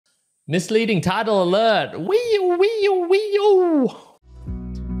Misleading title alert! Wee-oo.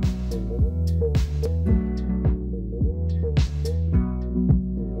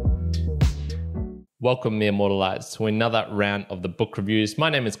 Welcome, mere mortalites, to another round of the book reviews.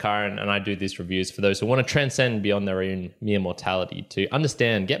 My name is Karen, and I do these reviews for those who want to transcend beyond their own mere mortality, to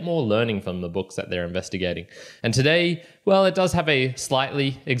understand, get more learning from the books that they're investigating. And today, well, it does have a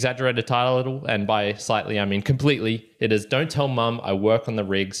slightly exaggerated title, and by slightly, I mean completely. It is Don't Tell Mum I Work on the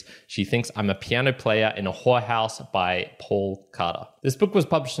Rigs. She Thinks I'm a Piano Player in a Whorehouse by Paul Carter. This book was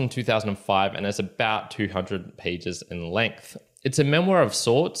published in 2005 and is about 200 pages in length. It's a memoir of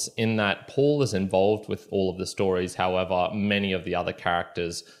sorts in that Paul is involved with all of the stories. However, many of the other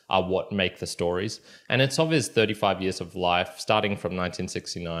characters are what make the stories. And it's of his 35 years of life, starting from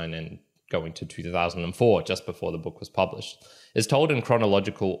 1969 and going to 2004, just before the book was published. It's told in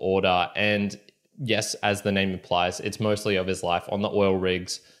chronological order, and yes, as the name implies, it's mostly of his life on the oil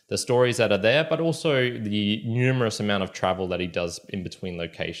rigs, the stories that are there, but also the numerous amount of travel that he does in between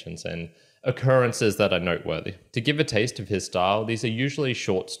locations and occurrences that are noteworthy. To give a taste of his style, these are usually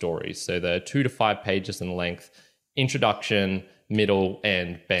short stories, so they're 2 to 5 pages in length, introduction, middle,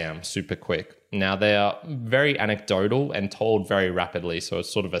 and bam, super quick. Now, they are very anecdotal and told very rapidly, so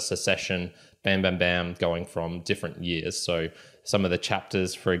it's sort of a succession, bam, bam, bam, going from different years. So some of the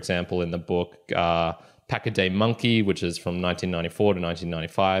chapters, for example, in the book are Pack-a-Day Monkey, which is from 1994 to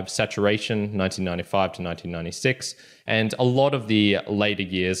 1995, Saturation, 1995 to 1996, and a lot of the later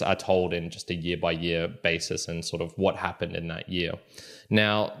years are told in just a year-by-year basis and sort of what happened in that year.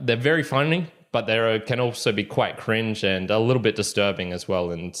 Now, they're very funny, but they can also be quite cringe and a little bit disturbing as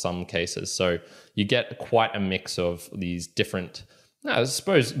well in some cases. So you get quite a mix of these different, I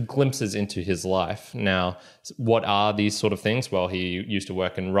suppose, glimpses into his life. Now, what are these sort of things? Well, he used to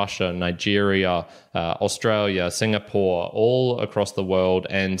work in Russia, Nigeria, Australia, Singapore, all across the world,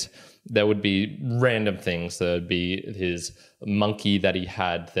 and there would be random things. There would be his monkey that he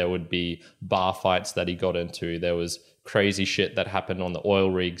had. There would be bar fights that he got into. There was crazy shit that happened on the oil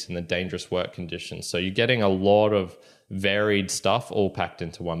rigs and the dangerous work conditions. So you're getting a lot of varied stuff all packed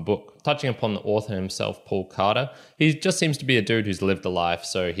into one book. Touching upon the author himself, Paul Carter, he just seems to be a dude who's lived a life.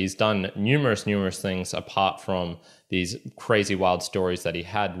 So he's done numerous things apart from these crazy wild stories that he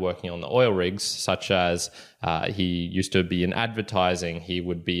had working on the oil rigs, such as he used to be in advertising. He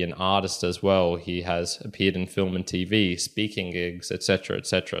would be an artist as well. He has appeared in film and TV, speaking gigs, etc.,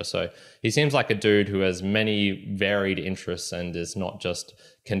 etc. So he seems like a dude who has many varied interests and is not just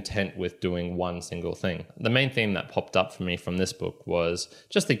content with doing one single thing. The main theme that popped up for me from this book was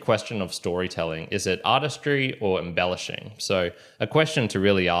just the question of storytelling. Is it artistry or embellishing? So a question to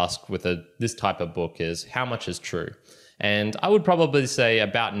really ask with this type of book is, how much is true? And I would probably say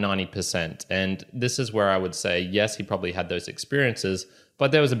about 90%. And this is where I would say, yes, he probably had those experiences,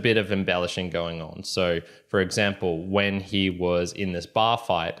 but there was a bit of embellishing going on. So, for example, when he was in this bar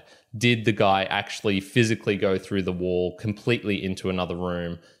fight, did the guy actually physically go through the wall completely into another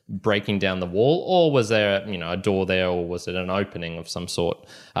room, breaking down the wall, or was there, a door there, or was it an opening of some sort?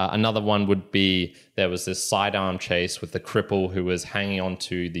 Another one would be there was this sidearm chase with the cripple who was hanging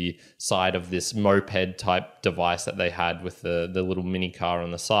onto the side of this moped type device that they had with the little mini car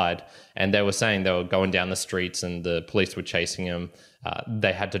on the side, and they were saying they were going down the streets and the police were chasing him.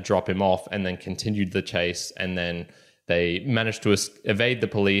 They had to drop him off and then continued the chase, and then they managed to evade the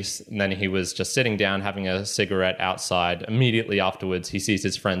police, and then he was just sitting down having a cigarette outside. Immediately afterwards, he sees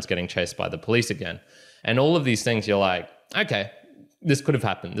his friends getting chased by the police again. And all of these things, you're like, okay, this could have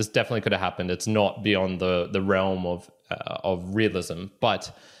happened. This definitely could have happened. It's not beyond the realm of realism.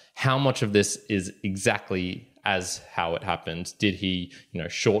 But how much of this is exactly as how it happened? Did he,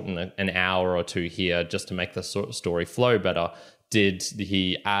 shorten an hour or two here just to make the story flow better? Did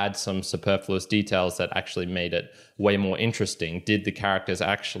he add some superfluous details that actually made it way more interesting? Did the characters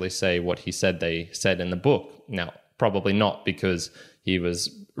actually say what he said they said in the book? Now, probably not, because he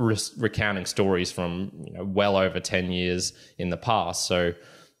was recounting stories from well over 10 years in the past. So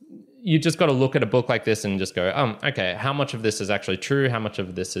you just got to look at a book like this and just go, okay, how much of this is actually true? How much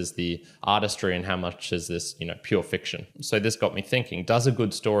of this is the artistry, and how much is this, pure fiction? So this got me thinking, does a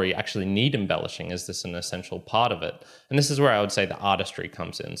good story actually need embellishing? Is this an essential part of it? And this is where I would say the artistry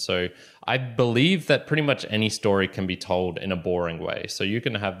comes in. So I believe that pretty much any story can be told in a boring way. So you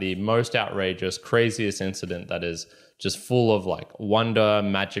can have the most outrageous, craziest incident that is just full of like wonder,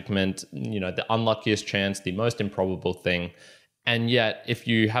 magicment, the unluckiest chance, the most improbable thing. And yet, if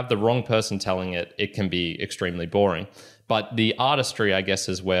you have the wrong person telling it, it can be extremely boring. But the artistry, I guess,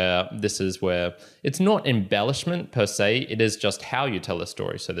 is where it's not embellishment per se. It is just how you tell a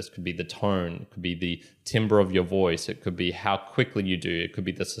story. So this could be the tone, it could be the timbre of your voice, it could be how quickly you do, it could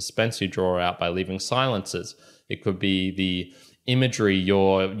be the suspense you draw out by leaving silences, it could be the imagery,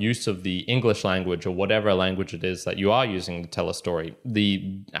 your use of the English language or whatever language it is that you are using to tell a story,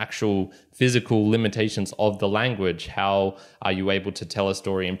 the actual physical limitations of the language. How are you able to tell a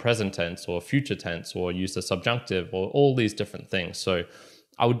story in present tense or future tense or use the subjunctive or all these different things? So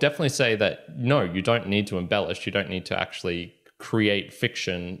I would definitely say that no, you don't need to embellish. You don't need to actually create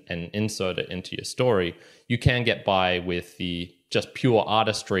fiction and insert it into your story. You can get by with the just pure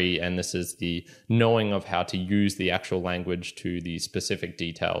artistry, and this is the knowing of how to use the actual language to the specific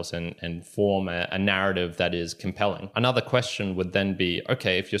details and form a narrative that is compelling. Another question would then be,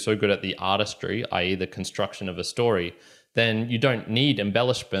 okay, if you're so good at the artistry, i.e. the construction of a story, then you don't need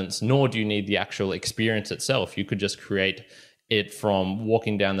embellishments, nor do you need the actual experience itself. You could just create it from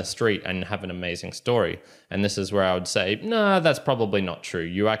walking down the street and have an amazing story. And this is where I would say, no, that's probably not true.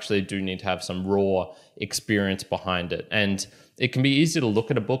 You actually do need to have some raw experience behind it. And it can be easy to look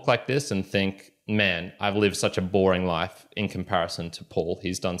at a book like this and think, man, I've lived such a boring life in comparison to Paul.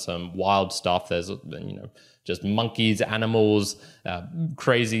 He's done some wild stuff. There's, just monkeys, animals,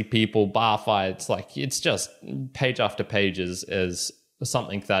 crazy people, bar fights. Like, it's just page after page is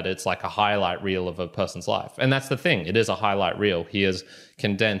something that it's like a highlight reel of a person's life. And that's the thing. It is a highlight reel. He has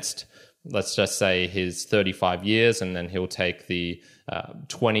condensed, let's just say, his 35 years, and then he'll take the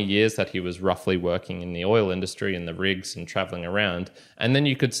 20 years that he was roughly working in the oil industry and the rigs and traveling around. And then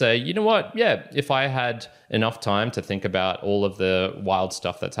you could say, you know what? Yeah, if I had enough time to think about all of the wild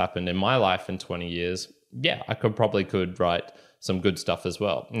stuff that's happened in my life in 20 years, yeah, I probably could write some good stuff as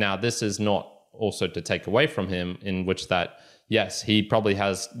well. Now, this is not also to take away from him, in which that, yes, he probably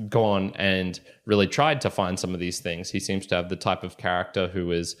has gone and really tried to find some of these things. He seems to have the type of character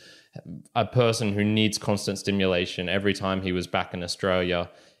who is a person who needs constant stimulation. Every time he was back in Australia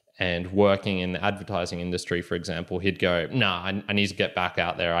and working in the advertising industry, for example, he'd go, I need to get back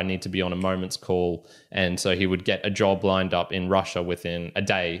out there. I need to be on a moment's call. And so he would get a job lined up in Russia within a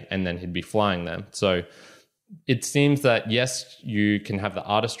day, and then he'd be flying them. So it seems that, yes, you can have the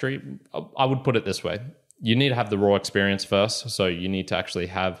artistry. I would put it this way. You need to have the raw experience first. So you need to actually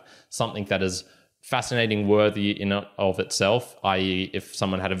have something that is fascinating, worthy in and of itself, i.e. if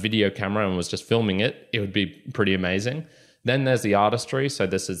someone had a video camera and was just filming it, it would be pretty amazing. Then there's the artistry. So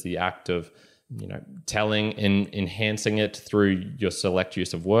this is the act of, telling and enhancing it through your select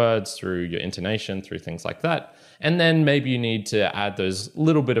use of words, through your intonation, through things like that. And then maybe you need to add those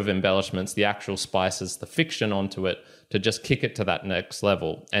little bit of embellishments, the actual spices, the fiction onto it, to just kick it to that next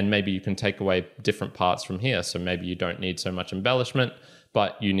level. And maybe you can take away different parts from here. So maybe you don't need so much embellishment,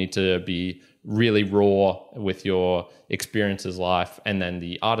 but you need to be really raw with your experiences life, and then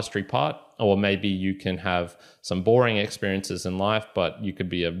the artistry part. Or maybe you can have some boring experiences in life, but you could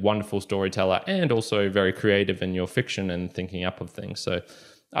be a wonderful storyteller and also very creative in your fiction and thinking up of things. So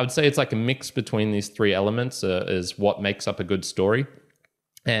I would say it's like a mix between these three elements is what makes up a good story.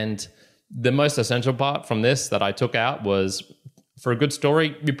 And the most essential part from this that I took out was, for a good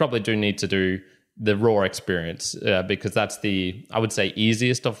story, you probably do need to do the raw experience, because that's the, I would say,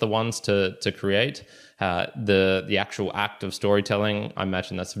 easiest of the ones to create. The actual act of storytelling, I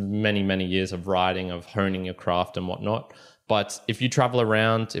imagine that's many, many years of writing, of honing your craft and whatnot. But if you travel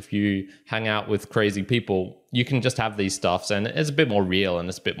around, if you hang out with crazy people, you can just have these stuffs, and it's a bit more real and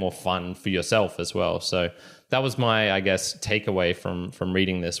it's a bit more fun for yourself as well. So that was my, I guess, takeaway from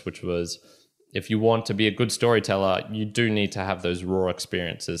reading this, which was, if you want to be a good storyteller, you do need to have those raw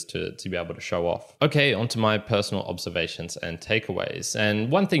experiences to be able to show off. Okay, on to my personal observations and takeaways. And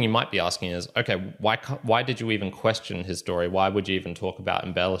one thing you might be asking is, okay, why did you even question his story? Why would you even talk about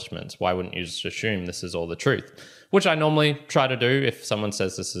embellishments? Why wouldn't you just assume this is all the truth? Which I normally try to do. If someone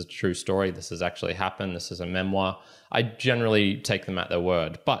says this is a true story, this has actually happened, this is a memoir, I generally take them at their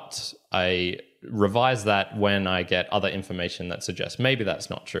word. But I revise that when I get other information that suggests maybe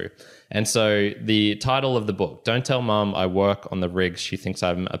that's not true. And so the title of the book, Don't Tell Mum I Work on the Rigs, She Thinks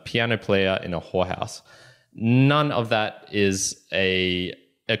I'm a Piano Player in a Whorehouse. None of that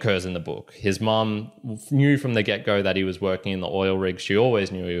occurs in the book. His mum knew from the get-go that he was working in the oil rig. She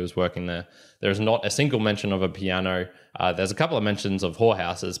always knew he was working there. There's not a single mention of a piano. There's a couple of mentions of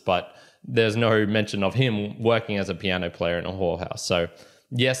whorehouses, but there's no mention of him working as a piano player in a whorehouse. So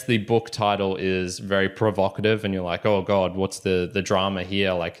yes, the book title is very provocative, and you're like, oh God, what's the drama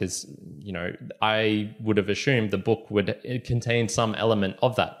here? Like, I would have assumed the book would contain some element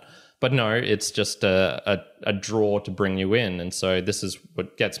of that. But no, it's just a draw to bring you in. And so this is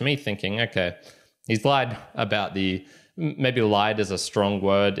what gets me thinking, okay, he's lied about maybe lied is a strong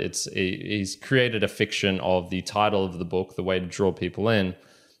word. He's created a fiction of the title of the book, the way to draw people in.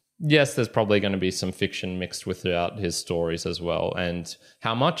 Yes, there's probably going to be some fiction mixed without his stories as well. And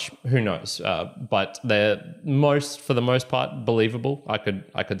how much? Who knows? But they're for the most part, believable. I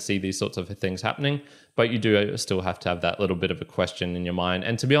could see these sorts of things happening, but you do still have to have that little bit of a question in your mind.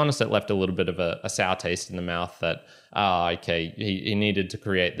 And to be honest, it left a little bit of a sour taste in the mouth that, okay, he needed to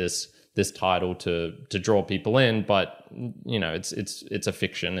create this title to draw people in, but it's a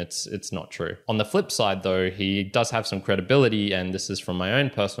fiction. It's not true. On the flip side, though, he does have some credibility, and this is from my own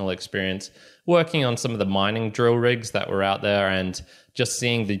personal experience working on some of the mining drill rigs that were out there, and just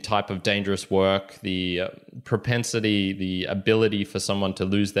seeing the type of dangerous work, the propensity, the ability for someone to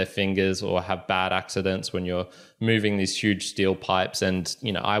lose their fingers or have bad accidents when you're moving these huge steel pipes. And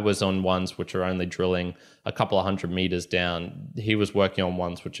I was on ones which are only drilling a couple of 100 meters down. He was working on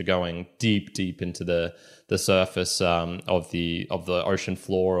ones which are going deep into the surface of the ocean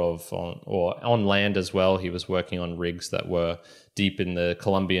floor or on land as well. He was working on rigs that were deep in the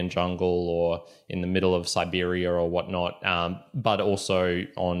Colombian jungle or in the middle of Siberia or whatnot, but also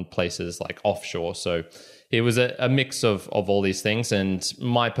on places like offshore. So it was a mix of all these things. And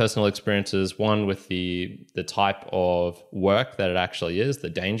my personal experiences, one with the type of work that it actually is, the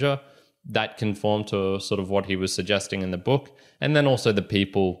danger, that conformed to sort of what he was suggesting in the book. And then also the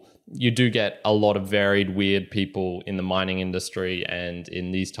people. You do get a lot of varied, weird people in the mining industry and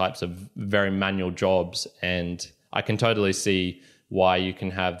in these types of very manual jobs. And I can totally see why you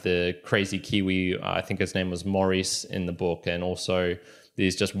can have the crazy Kiwi, I think his name was Maurice in the book, and also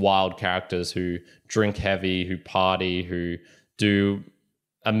these just wild characters who drink heavy, who party, who do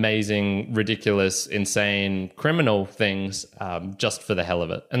amazing, ridiculous, insane, criminal things just for the hell of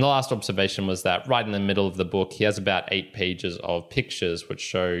it. And the last observation was that right in the middle of the book, he has about 8 pages of pictures which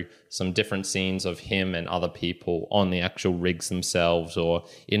show some different scenes of him and other people on the actual rigs themselves or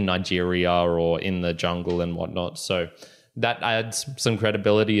in Nigeria or in the jungle and whatnot. So that adds some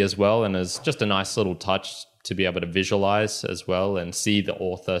credibility as well, and is just a nice little touch to be able to visualize as well and see the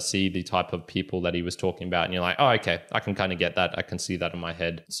author, see the type of people that he was talking about. And you're like, oh, okay, I can kind of get that. I can see that in my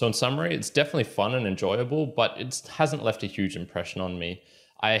head. So in summary, it's definitely fun and enjoyable, but it hasn't left a huge impression on me.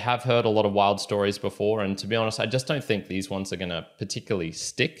 I have heard a lot of wild stories before, and to be honest, I just don't think these ones are going to particularly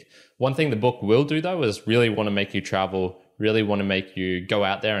stick. One thing the book will do, though, is really want to make you travel, really want to make you go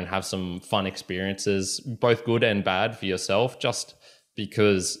out there and have some fun experiences, both good and bad for yourself, just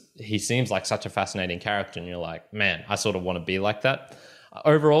because he seems like such a fascinating character and you're like, man, I sort of want to be like that.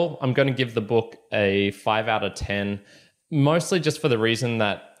 Overall, I'm going to give the book a 5 out of 10, mostly just for the reason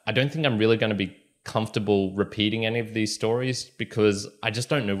that I don't think I'm really going to be comfortable repeating any of these stories, because I just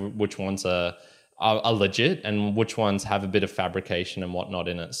don't know which ones are legit and which ones have a bit of fabrication and whatnot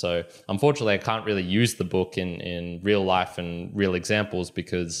in it. So unfortunately, I can't really use the book in real life and real examples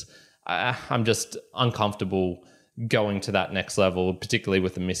because I'm just uncomfortable going to that next level, particularly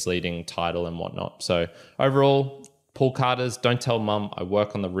with the misleading title and whatnot. So overall, Paul Carter's Don't Tell Mum I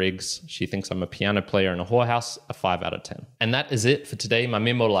Work on the Rigs. She thinks I'm a piano player in a whorehouse, a 5 out of 10. And that is it for today, my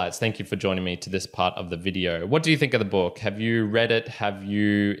mere mortalites. Thank you for joining me to this part of the video. What do you think of the book? Have you read it? Have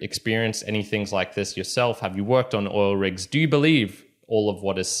you experienced any things like this yourself? Have you worked on oil rigs? Do you believe all of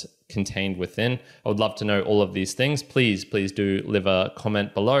what is contained within? I would love to know all of these things. Please do leave a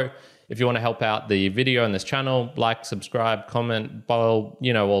comment below. If you want to help out the video and this channel, like, subscribe, comment,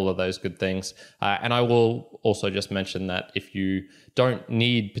 all of those good things. And I will also just mention that if you don't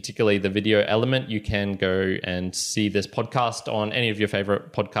need particularly the video element, you can go and see this podcast on any of your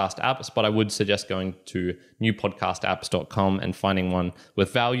favorite podcast apps. But I would suggest going to newpodcastapps.com and finding one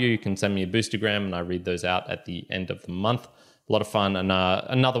with value. You can send me a boostergram and I read those out at the end of the month. A lot of fun and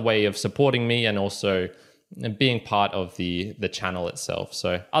another way of supporting me and also being part of the channel itself.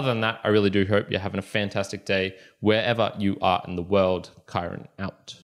 So other than that, I really do hope you're having a fantastic day wherever you are in the world. Kyron out.